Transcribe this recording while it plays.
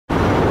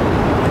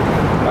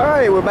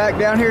Alright, we're back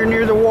down here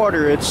near the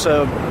water. It's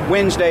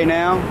Wednesday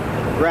now,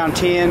 around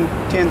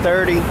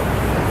 10:30.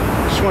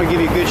 Just want to give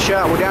you a good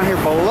shot. We're down here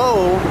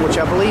below, which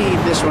I believe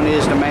this one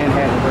is the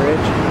Manhattan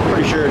Bridge.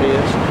 Pretty sure it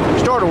is. We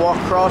started to walk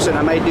across it, and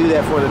I may do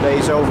that before the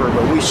day's over,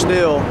 but we're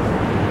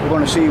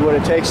going to see what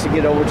it takes to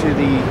get over to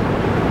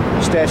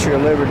the Statue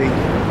of Liberty.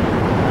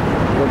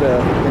 We've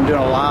been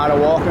doing a lot of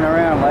walking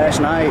around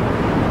last night.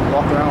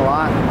 Walked around a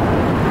lot.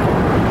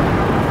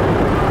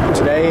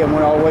 Today I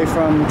went all the way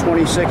from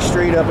 26th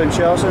Street up in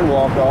Chelsea,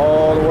 walked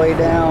all the way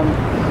down,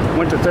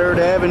 went to 3rd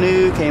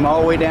Avenue, came all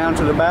the way down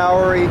to the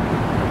Bowery.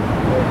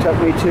 It took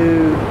me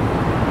to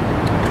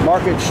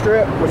Market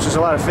Strip, which is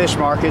a lot of fish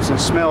markets and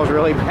smells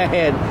really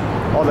bad,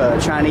 all the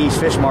Chinese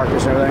fish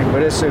markets and everything,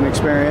 but it's an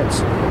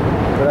experience.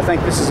 But I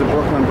think this is the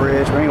Brooklyn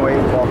Bridge. But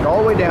anyway, walked all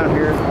the way down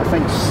here. I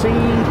think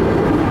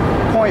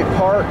Sea Point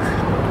Park,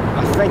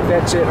 I think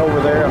that's it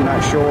over there, I'm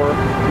not sure.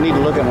 I need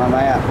to look at my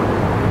map.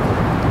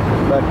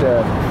 But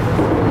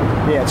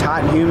yeah, it's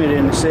hot and humid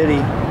in the city.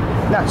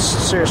 Not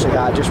seriously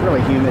hot, just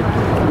really humid.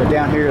 But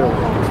down here,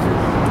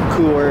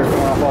 cool air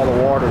going off all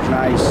the water is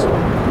nice.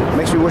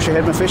 Makes me wish I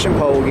had my fishing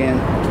pole again.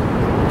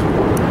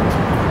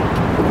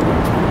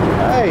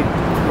 Alright,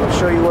 I'll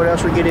show you what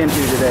else we get into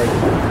today.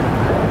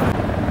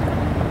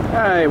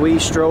 Alright, we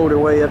strolled our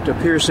way up to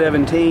Pier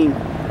 17.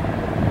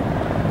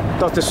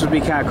 Thought this would be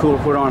kind of cool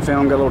to put on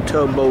film. Got a little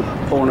tugboat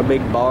pulling a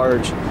big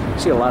barge.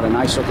 See a lot of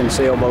nice looking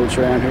sailboats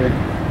around here.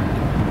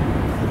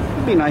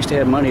 It'd be nice to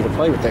have money to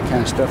play with that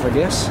kind of stuff, I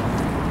guess.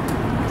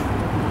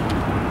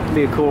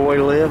 Be a cool way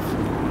to live.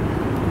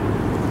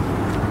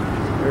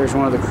 There's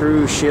one of the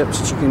cruise ships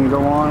that you can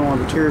go on,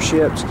 one of the tour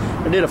ships.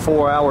 I did a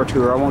 4-hour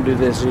tour. I won't do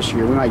this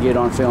year. We might get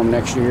on film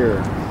next year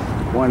or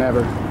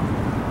whenever.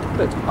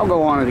 But I'll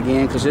go on it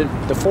again because the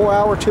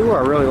 4-hour tour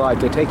I really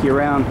like. They take you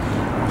around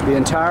the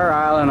entire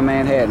island of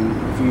Manhattan.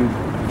 If you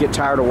get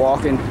tired of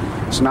walking,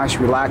 it's a nice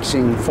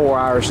relaxing 4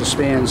 hours to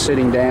spend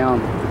sitting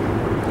down.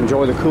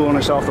 Enjoy the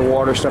coolness off the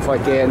water, stuff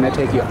like that, and they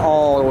take you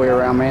all the way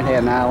around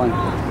Manhattan Island.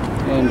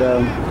 And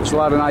there's a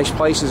lot of nice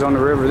places on the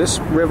river. This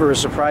river is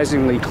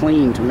surprisingly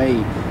clean to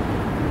me.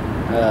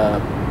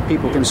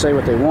 People can say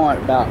what they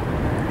want about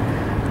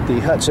the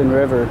Hudson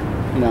River,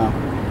 you know,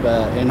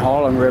 and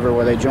Harlem River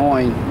where they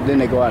join, then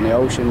they go out in the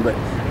ocean. But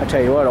I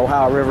tell you what,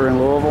 Ohio River in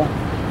Louisville,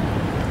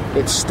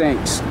 it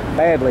stinks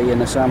badly in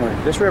the summer.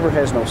 This river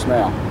has no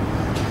smell,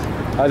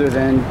 other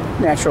than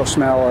natural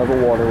smell of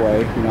a waterway.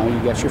 You know,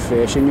 you got your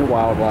fish and your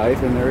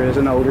wildlife, and there is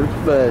an odor,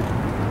 but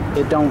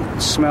it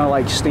don't smell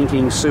like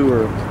stinking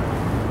sewer.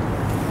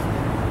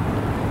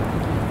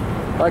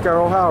 Like our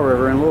Ohio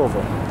River in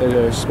Louisville, that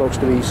is supposed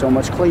to be so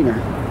much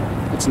cleaner.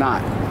 It's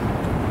not.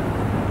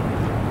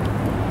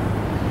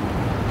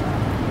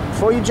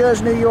 Before you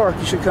judge New York,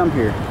 you should come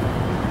here.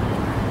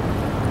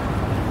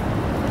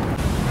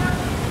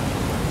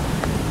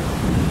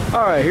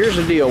 Alright, here's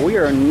the deal. We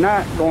are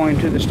not going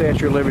to the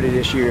Statue of Liberty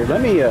this year.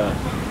 Let me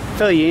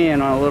fill you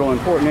in on a little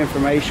important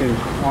information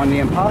on the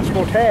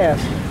impossible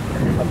task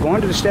of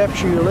going to the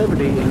Statue of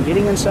Liberty and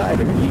getting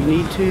inside it. You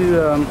need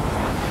to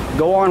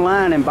go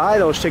online and buy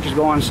those tickets to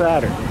go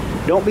inside it.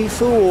 Don't be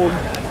fooled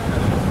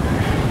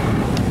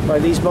by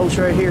these boats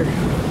right here.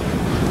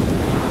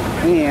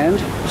 And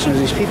as soon as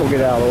these people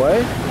get out of the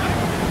way,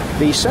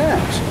 these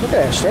signs. Look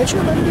at that, Statue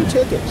of Liberty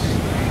tickets.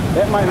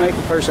 That might make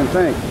a person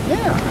think,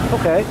 yeah,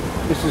 okay,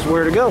 this is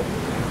where to go.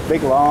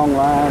 Big long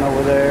line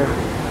over there.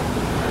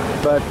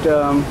 But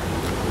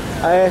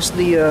I asked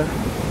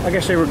I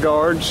guess they were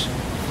guards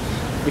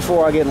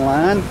before I get in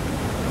line.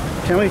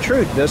 Tell me the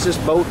truth, does this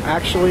boat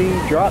actually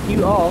drop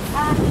you off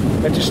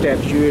at the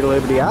Statue of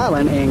Liberty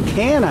Island, and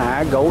can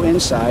I go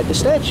inside the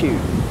statue?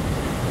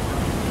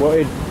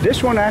 Well,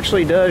 this one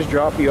actually does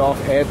drop you off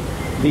at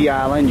the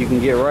island. You can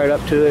get right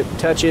up to it,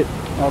 touch it,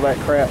 all that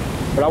crap.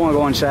 But I want to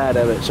go inside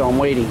of it, so I'm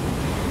waiting.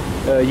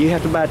 You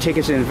have to buy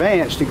tickets in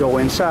advance to go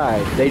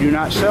inside. They do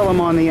not sell them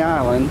on the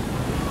island,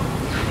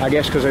 I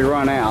guess because they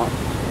run out.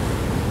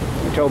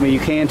 They told me you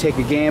can take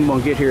a gamble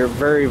and get here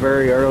very,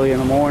 very early in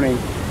the morning,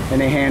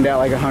 and they hand out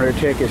like 100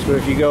 tickets. But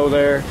if you go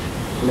there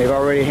and they've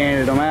already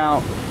handed them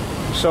out,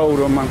 sold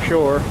them, I'm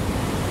sure,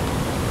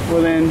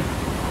 well then,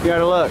 you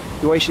out of luck.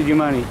 You wasted your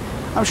money.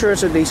 I'm sure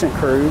it's a decent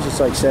cruise. It's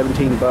like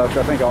 17 bucks.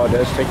 I think all it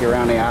does is take you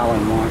around the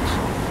island once.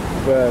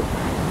 But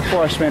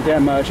before I spent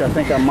that much, I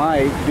think I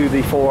might do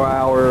the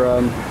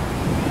 4-hour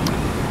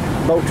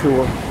boat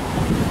tour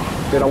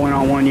that I went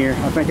on one year.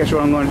 I think that's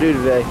what I'm going to do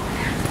today.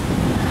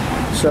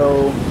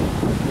 So,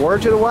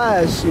 word to the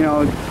wise, you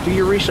know, do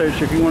your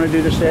research if you want to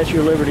do the Statue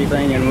of Liberty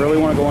thing and really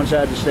want to go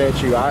inside the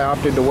statue. I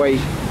opted to wait.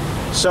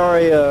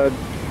 Sorry,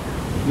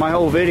 my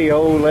whole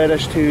video led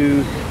us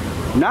to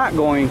not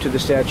going to the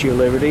Statue of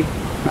Liberty.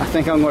 I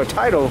think I'm going to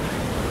title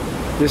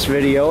this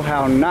video,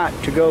 How Not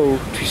to Go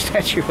to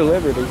Statue of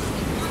Liberty.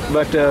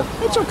 But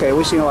it's okay,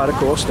 we've seen a lot of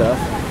cool stuff.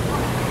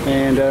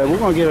 And we're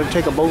going to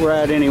take a boat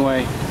ride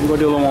anyway. I'm going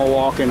to do a little more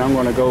walking. I'm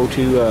going to go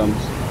to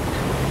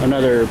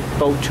another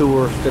boat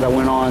tour that I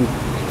went on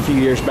a few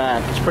years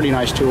back. It's a pretty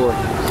nice tour.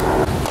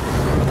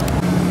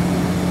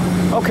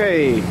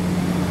 Okay,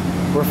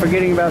 we're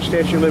forgetting about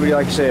Statue of Liberty,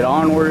 like I said,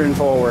 onward and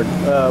forward.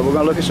 We're going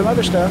to look at some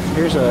other stuff.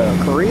 Here's a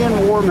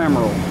Korean War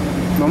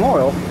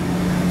memorial.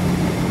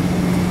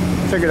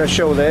 Figured I'd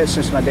show that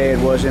since my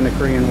dad was in the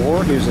Korean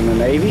War. He was in the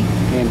Navy,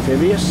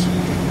 amphibious.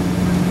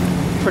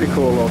 Pretty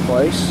cool little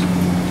place.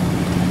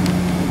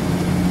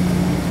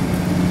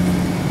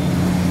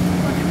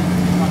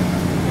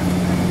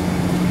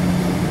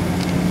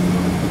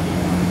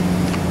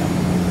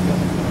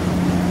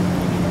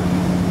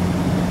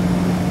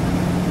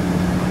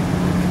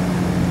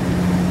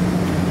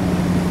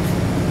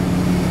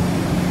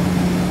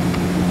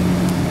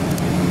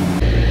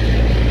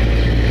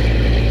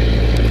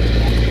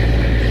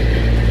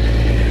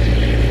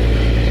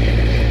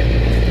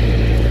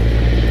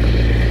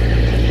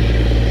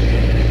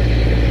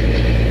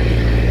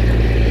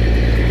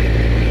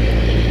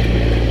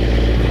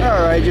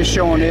 Just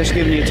showing this,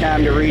 giving you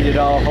time to read it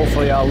all.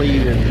 Hopefully I'll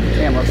leave the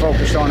camera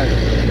focused on it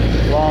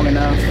long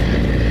enough.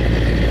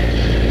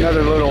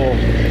 Another little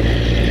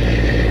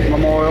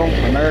memorial,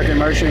 American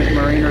Merchant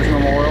Mariners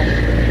Memorial.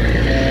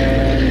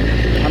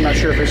 And I'm not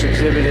sure if this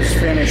exhibit is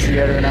finished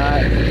yet or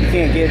not. You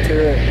can't get to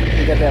it.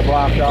 We got that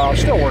blocked off.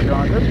 Still working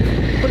on it.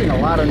 They're putting a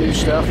lot of new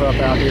stuff up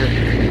out here.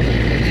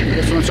 I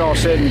guess when it's all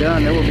said and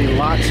done, there will be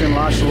lots and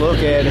lots to look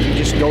at if you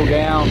just go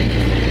down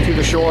to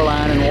the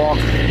shoreline and walk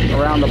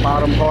around the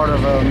bottom part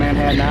of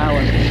Manhattan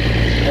Island.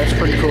 That's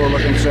pretty cool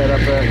looking setup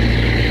there.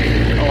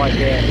 I like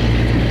that.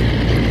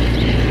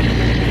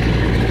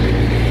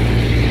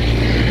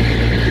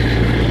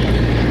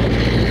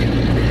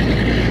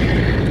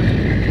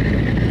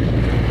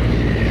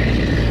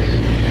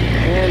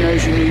 And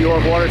there's your New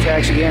York water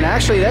taxi again.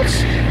 Actually,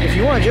 that's if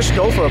you want to just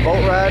go for a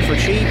boat ride for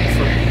cheap,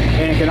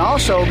 and it can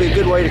also be a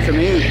good way to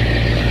commute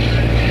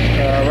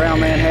around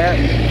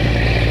Manhattan.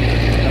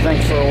 I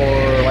think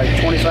for like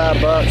 25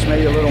 bucks,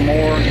 maybe a little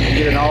more, you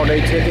get an all-day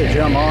ticket,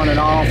 jump on and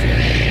off.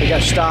 They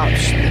got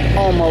stops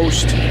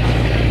almost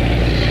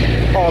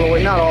all the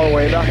way, not all the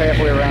way, about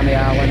halfway around the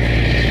island.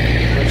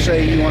 Let's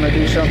say you want to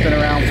do something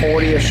around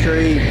 40th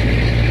Street,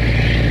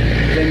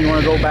 then you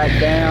want to go back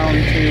down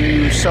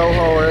to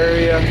Soho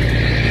area.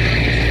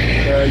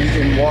 You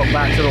can walk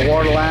back to the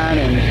waterline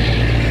and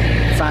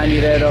find you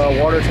that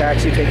water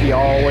taxi, take you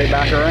all the way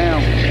back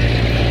around.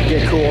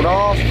 Get cooled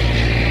off.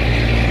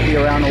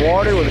 Around the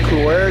water where the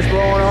cool air is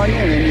blowing on you,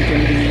 and then you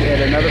can be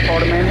at another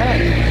part of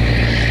Manhattan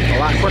a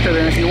lot quicker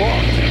than if you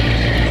walked.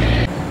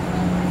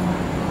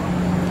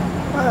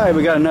 Alright,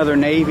 we got another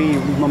Navy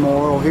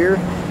memorial here.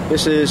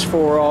 This is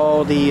for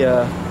all the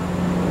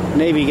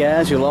Navy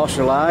guys who lost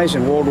their lives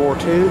in World War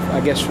II,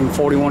 I guess from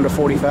 41 to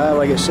 45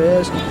 like it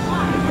says.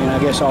 And I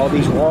guess all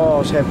these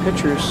walls have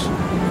pictures.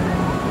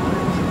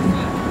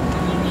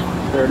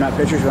 They're not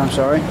pictures, I'm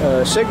sorry.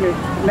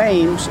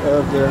 Names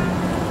of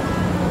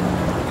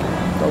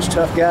those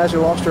tough guys who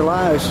lost their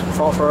lives,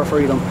 fought for our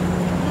freedom.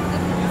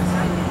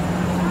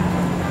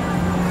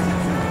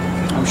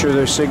 I'm sure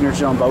there's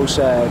signatures on both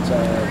sides.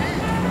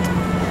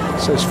 It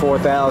says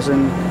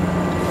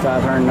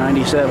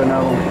 4,597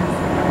 of them.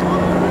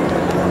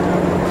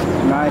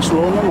 Nice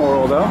little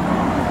memorial though.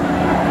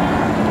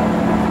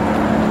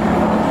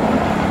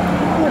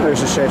 And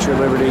there's the Statue of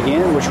Liberty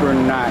again, which we're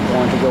not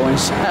going to go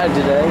inside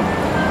today.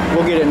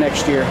 We'll get it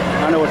next year.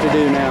 I know what to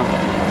do now.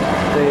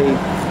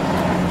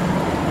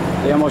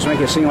 They almost make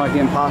it seem like an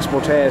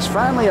impossible task.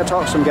 Finally, I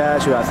talked to some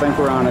guys who I think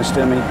were honest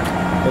to me.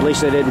 At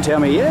least they didn't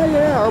tell me,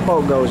 yeah, our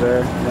boat goes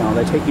there. No,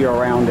 they take you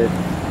around it.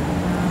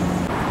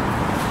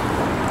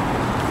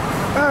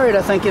 Alright,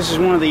 I think this is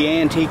one of the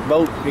antique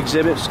boat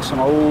exhibits. Some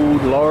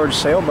old, large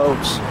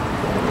sailboats.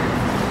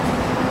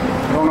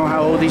 I don't know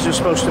how old these are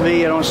supposed to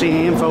be. I don't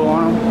see info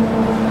on them.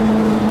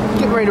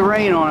 Getting ready to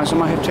rain on us. I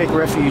might have to take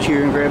refuge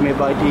here and grab me a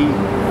bite to eat.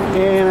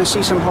 And I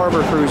see some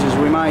harbor cruises.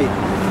 We might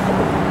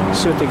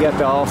see what they got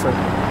to offer.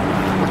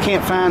 I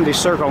can't find the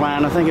Circle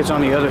Line. I think it's on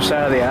the other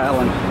side of the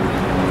island.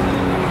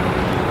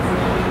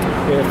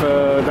 If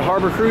the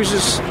harbor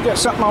cruises got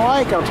something I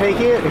like, I'll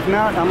take it. If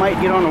not, I might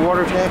get on the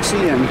water taxi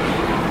and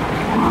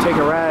take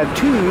a ride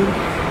to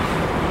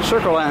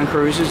Circle Line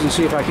cruises and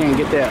see if I can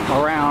get that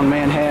around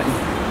Manhattan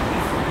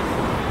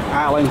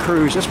Island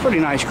cruise. That's a pretty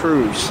nice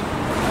cruise.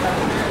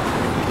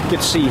 Get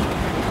to see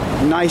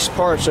nice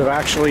parts of,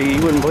 actually,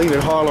 you wouldn't believe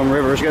it, Harlem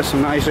River. It's got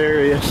some nice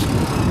areas.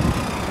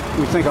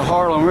 When you think of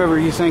Harlem River,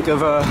 you think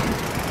of a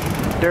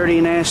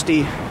dirty,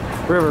 nasty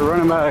river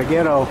running by a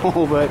ghetto.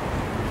 But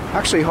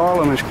actually,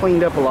 Harlem has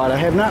cleaned up a lot. I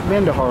have not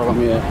been to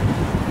Harlem yet.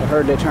 I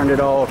heard they turned it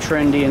all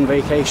trendy and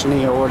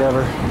vacation-y or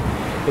whatever.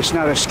 It's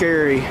not a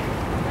scary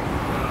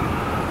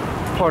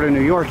part of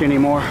New York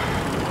anymore.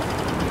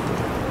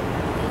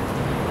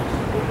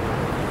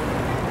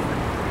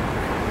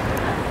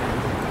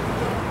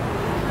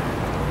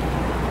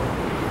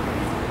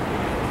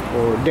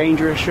 Or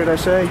dangerous, should I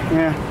say?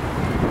 Yeah.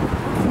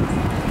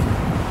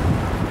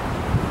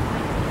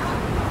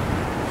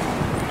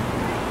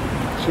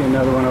 See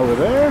another one over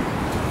there.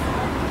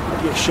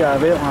 I'll get shy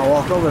of it when I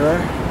walk over there.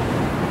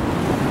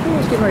 Well,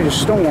 it's getting ready to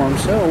storm,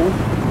 so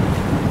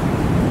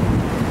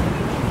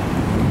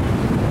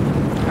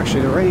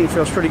actually the rain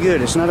feels pretty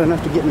good. It's not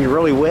enough to get me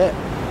really wet,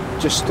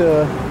 Just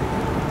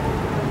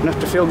enough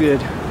to feel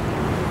good.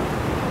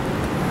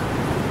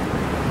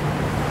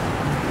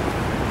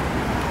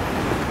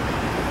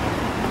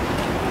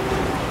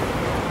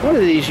 One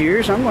of these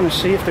years, I'm going to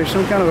see if there's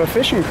some kind of a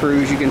fishing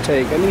cruise you can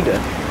take. I need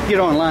to get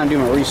online and do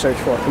my research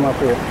before I come up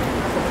here.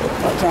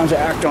 A lot of times I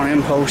act on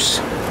impulse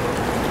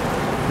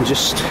and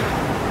just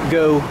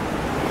go.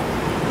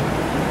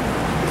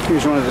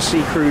 Here's one of the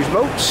sea cruise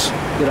boats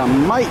that I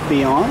might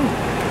be on.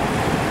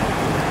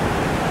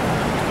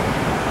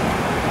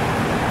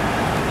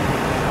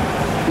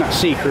 Not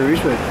sea cruise,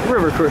 but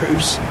river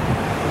cruise.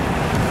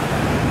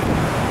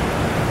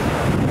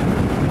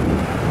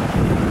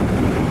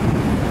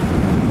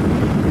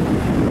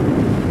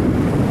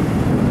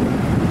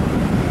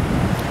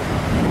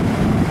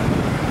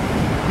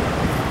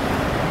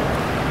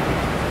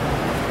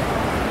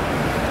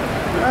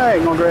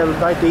 Alright, gonna grab a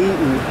bite to eat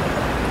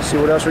and see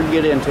what else we can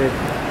get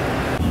into.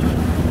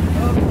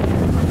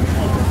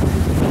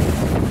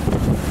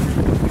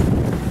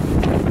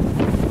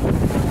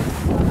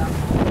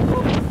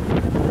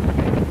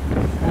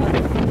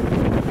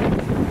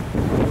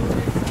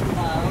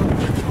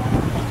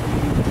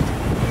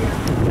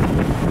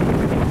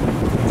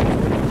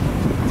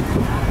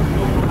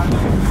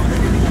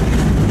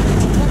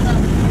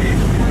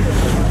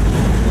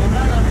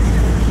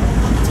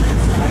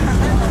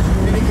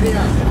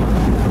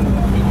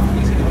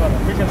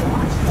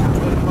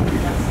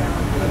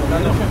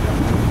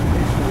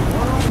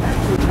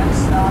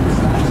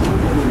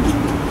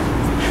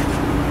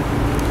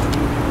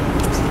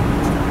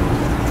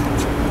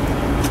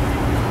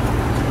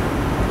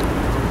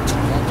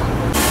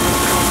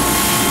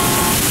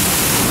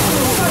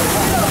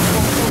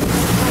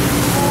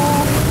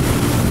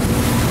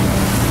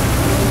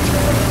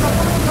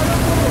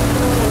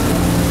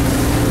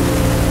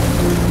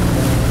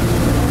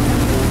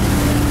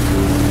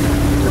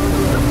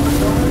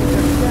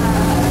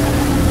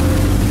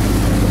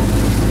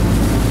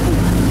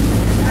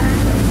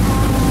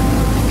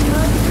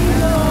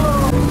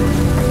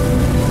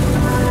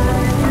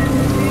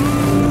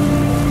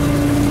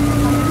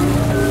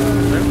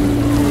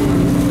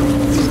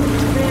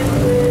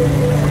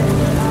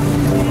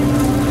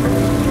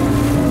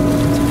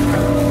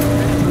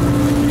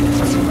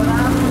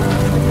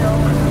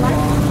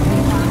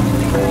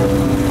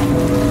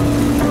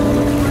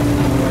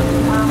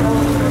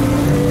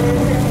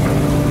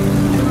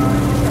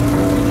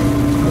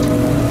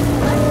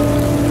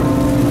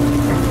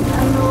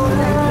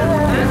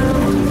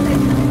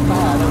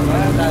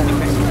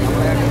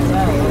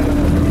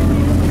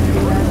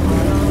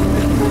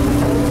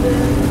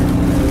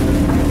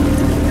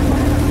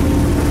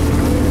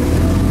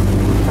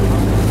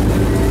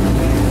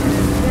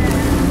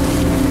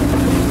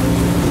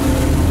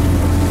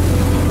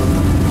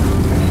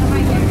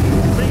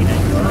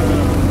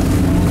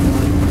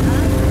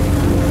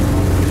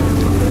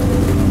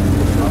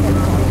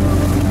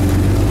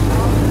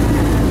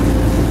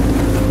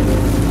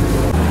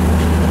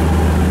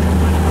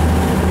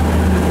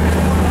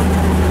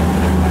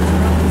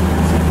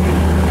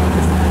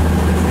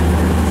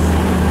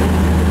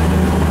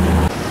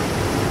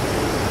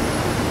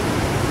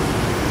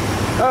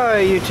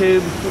 Alright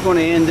YouTube, we're going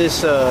to end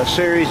this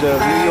series of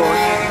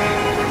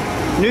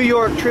New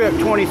York trip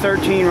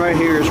 2013 right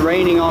here. It's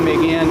raining on me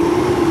again.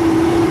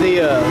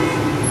 The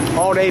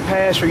all-day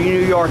pass for New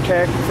York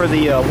Tech for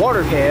the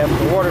water cab,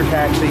 the water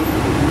taxi.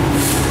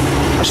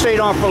 I stayed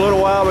on for a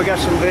little while. We got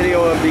some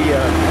video of the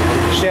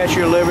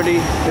Statue of Liberty,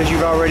 as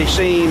you've already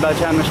seen by the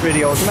time this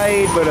video is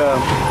made, but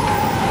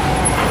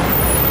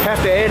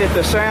have to edit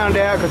the sound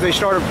out because they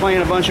started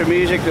playing a bunch of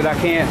music that I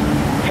can't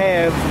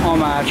have on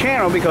my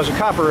channel because of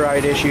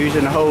copyright issues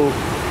and the whole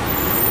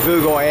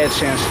Google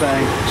AdSense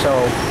thing. So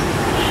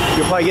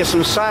you'll probably get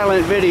some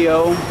silent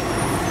video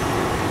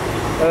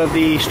of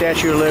the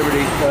Statue of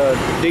Liberty.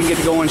 Didn't get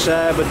to go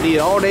inside, but the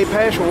all-day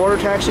pass for water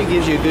taxi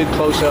gives you a good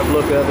close-up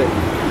look of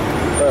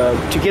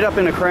it. To get up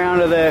in the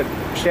crown of that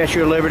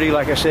Statue of Liberty,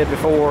 like I said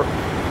before,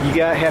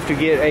 you have to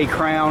get a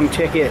crown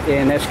ticket,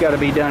 and that's got to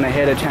be done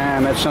ahead of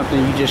time. That's something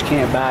you just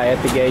can't buy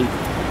at the gate.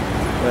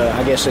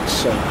 I guess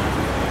it's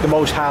the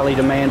most highly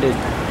demanded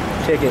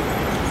ticket.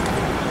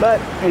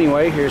 But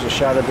anyway, here's a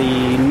shot of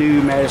the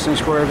new Madison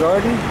Square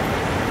Garden.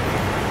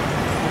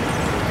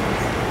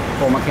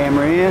 Pull my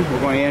camera in.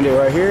 We're going to end it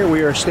right here.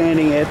 We are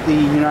standing at the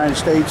United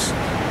States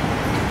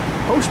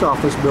Post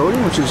Office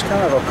building, which is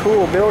kind of a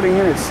cool building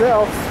in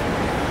itself.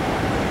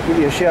 Give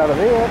you a shot of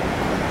it.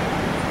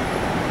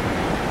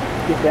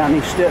 Get down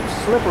these steps,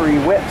 slippery,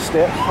 wet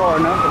steps, far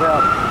enough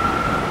without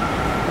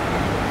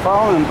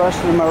falling and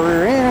busting my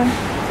rear end.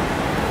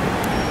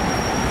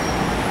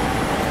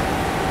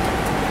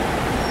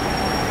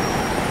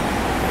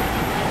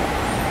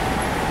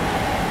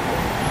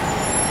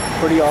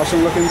 Pretty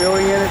awesome looking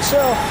building in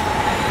itself.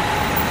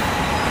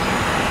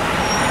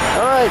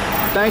 Alright,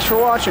 thanks for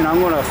watching. I'm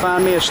going to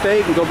find me a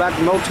steak and go back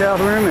to the motel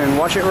room and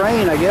watch it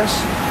rain, I guess.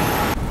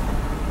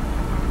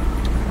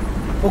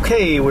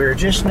 Okay, we're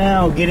just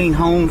now getting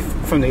home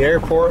from the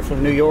airport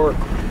from New York.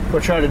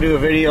 We'll try to do a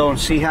video and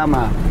see how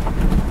my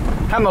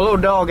How my little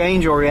dog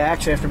Angel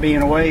reacts after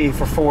being away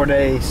for 4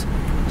 days.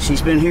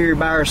 She's been here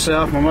by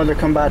herself. My mother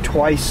come by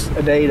twice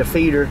a day to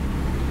feed her.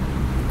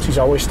 She's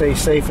always stays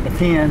safe in the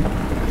pen.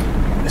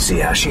 Let's see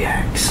how she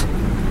acts.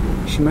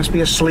 She must be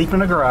asleep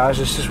in the garage.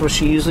 This is what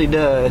she usually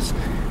does.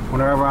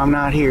 Whenever I'm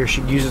not here,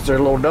 she uses her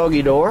little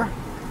doggy door.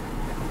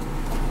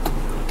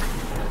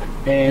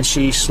 And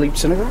she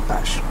sleeps in the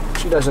garage.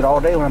 She does it all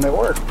day when I'm at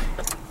work.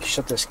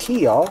 Shut this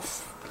key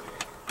off.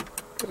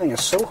 Everything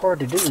is so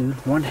hard to do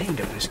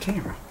one-handed with this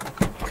camera.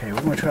 Okay,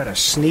 we're going to try to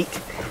sneak.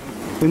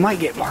 We might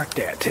get barked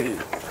at too.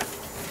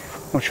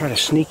 I'm going to try to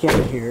sneak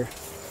in here.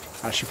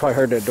 She probably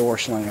heard that door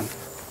slam.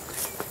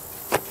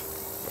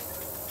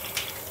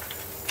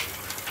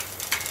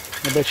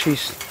 I bet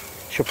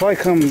she'll probably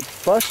come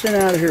busting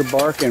out of here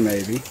barking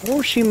maybe.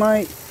 Or she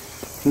might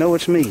know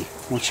it's me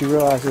once she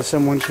realizes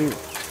someone's here.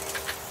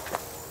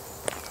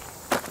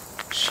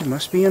 She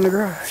must be in the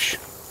garage.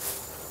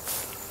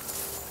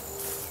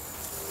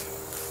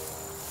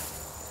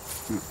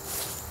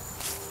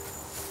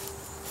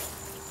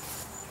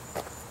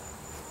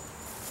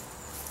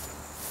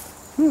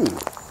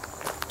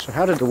 So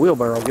how did the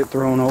wheelbarrow get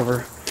thrown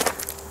over?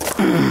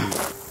 I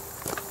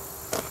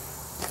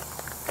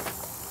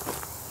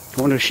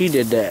wonder if she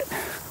did that.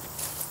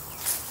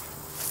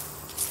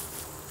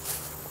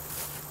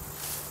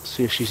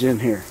 See if she's in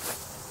here.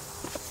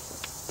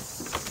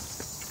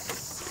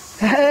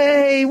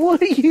 Hey,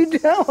 what are you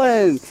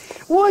doing?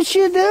 What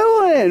you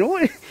doing?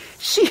 What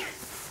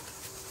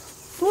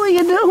are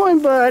you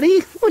doing, buddy?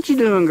 What you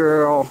doing,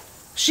 girl?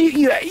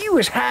 You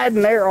was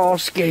hiding there all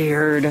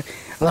scared.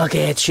 Look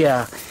at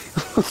ya.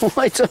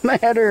 What's the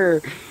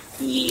matter?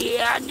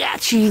 Yeah, I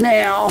got you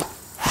now.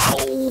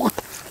 Oh.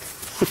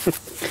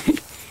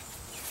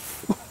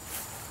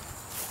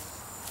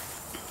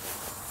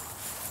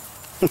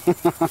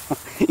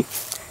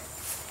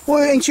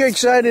 Well, ain't you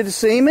excited to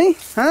see me?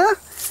 Huh?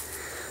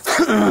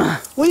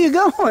 Where you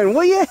going?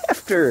 What you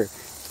after?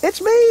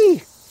 It's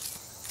me.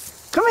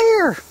 Come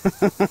here.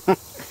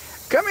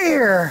 Come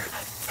here.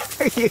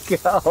 There you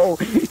go.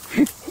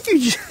 You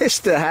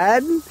just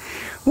hiding.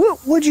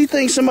 What'd you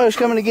think somebody's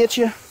coming to get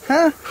you?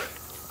 Huh?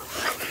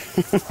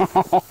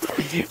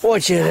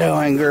 What you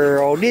doing,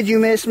 girl? Did you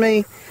miss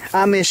me?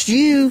 I missed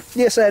you.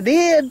 Yes, I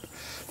did.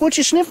 What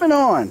you sniffing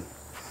on?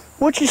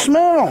 What you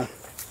smell?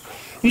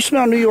 You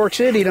smell New York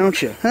City,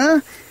 don't you? Huh?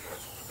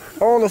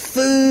 All the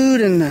food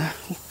and the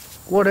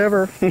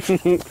whatever.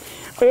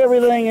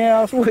 Everything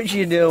else. What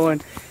you doing?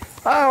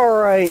 All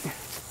right.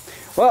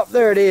 Well,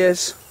 there it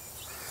is.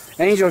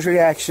 Angel's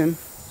reaction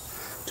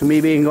to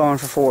me being gone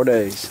for 4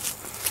 days.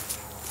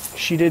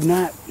 She did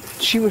not.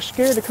 She was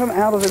scared to come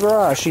out of the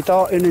garage. She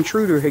thought an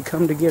intruder had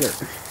come to get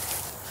her.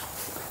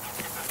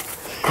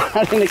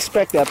 I didn't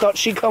expect that. I thought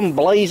she'd come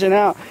blazing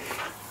out,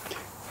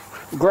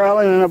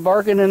 growling and a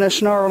barking and a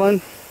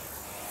snarling.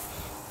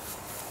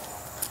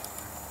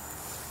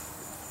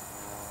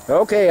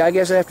 Okay, I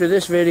guess after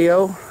this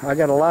video, I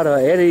got a lot of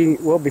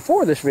editing. Well,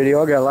 before this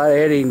video, I got a lot of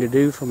editing to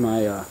do for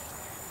my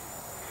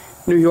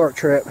New York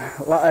trip.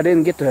 I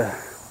didn't get to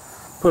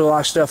put a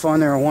lot of stuff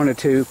on there I wanted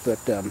to, but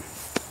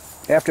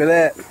after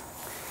that,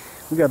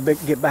 we got to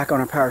get back on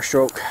our power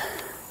stroke.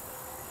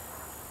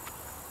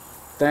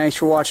 Thanks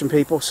for watching,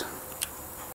 peoples.